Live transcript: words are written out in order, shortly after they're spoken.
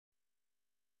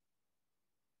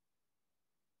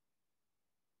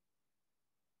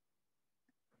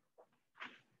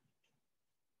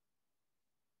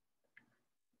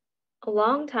A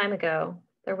long time ago,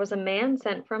 there was a man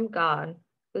sent from God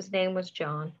whose name was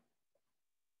John.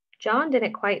 John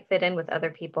didn't quite fit in with other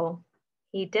people.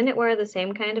 He didn't wear the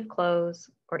same kind of clothes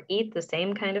or eat the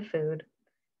same kind of food,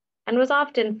 and was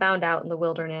often found out in the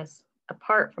wilderness,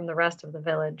 apart from the rest of the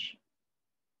village.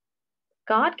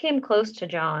 God came close to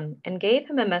John and gave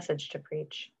him a message to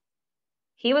preach.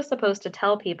 He was supposed to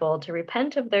tell people to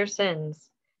repent of their sins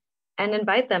and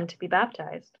invite them to be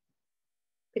baptized.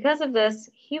 Because of this,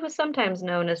 he was sometimes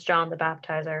known as John the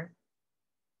Baptizer.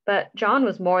 But John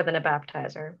was more than a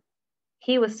baptizer.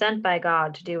 He was sent by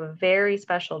God to do a very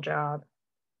special job.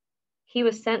 He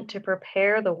was sent to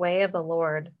prepare the way of the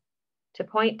Lord, to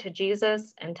point to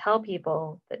Jesus and tell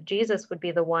people that Jesus would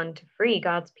be the one to free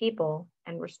God's people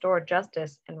and restore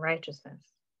justice and righteousness.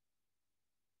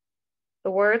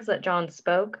 The words that John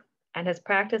spoke and his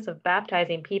practice of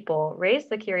baptizing people raised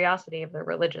the curiosity of the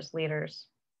religious leaders.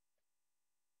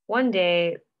 One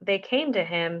day, they came to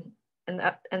him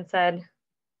and said,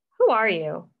 "Who are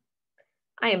you?"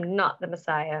 "I am not the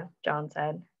Messiah," John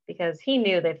said, because he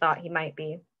knew they thought he might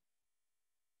be.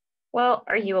 "Well,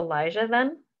 are you Elijah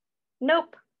then?"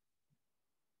 "Nope."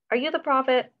 "Are you the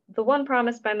prophet, the one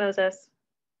promised by Moses?"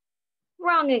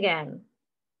 "Wrong again."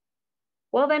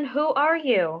 "Well, then who are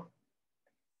you?"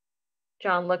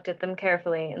 John looked at them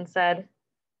carefully and said,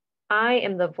 "I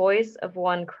am the voice of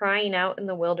one crying out in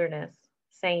the wilderness,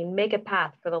 saying, 'Make a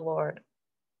path for the Lord.'"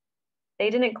 They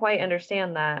didn't quite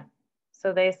understand that,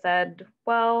 so they said,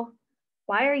 "Well,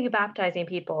 why are you baptizing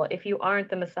people if you aren't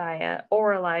the Messiah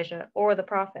or Elijah or the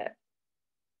prophet?"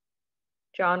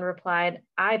 John replied,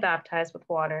 "I baptize with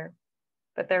water,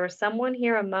 but there is someone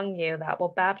here among you that will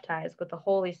baptize with the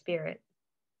Holy Spirit.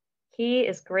 He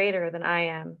is greater than I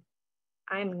am.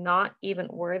 I am not even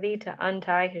worthy to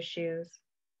untie his shoes.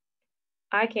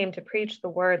 I came to preach the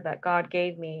word that God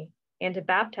gave me and to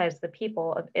baptize the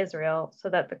people of Israel so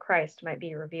that the Christ might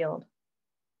be revealed."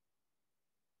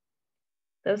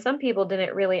 Though some people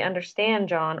didn't really understand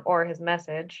John or his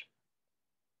message,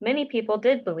 many people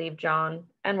did believe John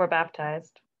and were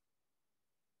baptized.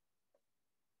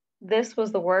 This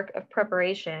was the work of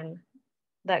preparation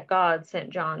that God sent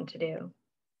John to do.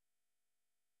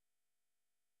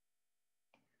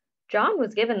 John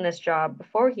was given this job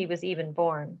before he was even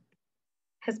born.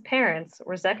 His parents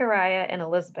were Zechariah and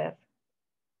Elizabeth.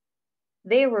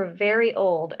 They were very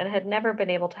old and had never been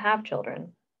able to have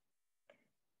children.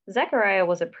 Zechariah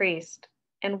was a priest,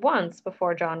 and once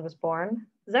before John was born,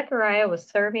 Zechariah was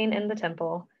serving in the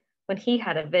temple when he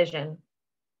had a vision.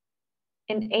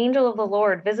 An angel of the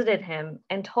Lord visited him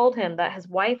and told him that his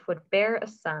wife would bear a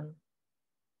son,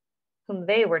 whom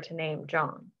they were to name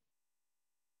John.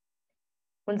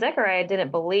 When Zechariah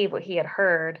didn't believe what he had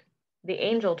heard, the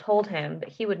angel told him that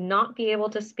he would not be able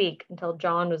to speak until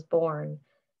John was born,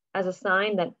 as a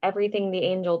sign that everything the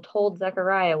angel told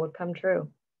Zechariah would come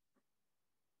true.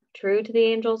 True to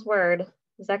the angel's word,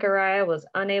 Zechariah was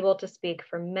unable to speak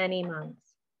for many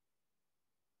months.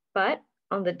 But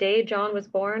on the day John was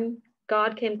born,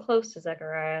 God came close to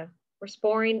Zechariah,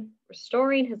 restoring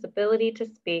his ability to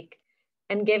speak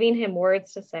and giving him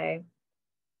words to say.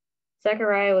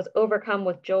 Zechariah was overcome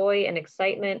with joy and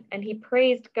excitement, and he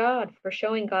praised God for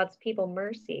showing God's people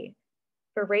mercy,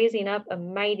 for raising up a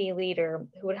mighty leader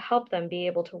who would help them be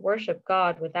able to worship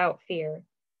God without fear.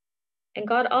 And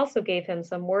God also gave him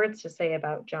some words to say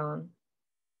about John.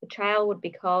 The child would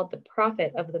be called the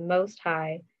prophet of the Most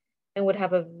High and would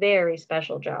have a very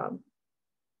special job.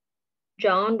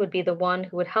 John would be the one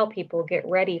who would help people get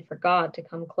ready for God to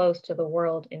come close to the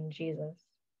world in Jesus.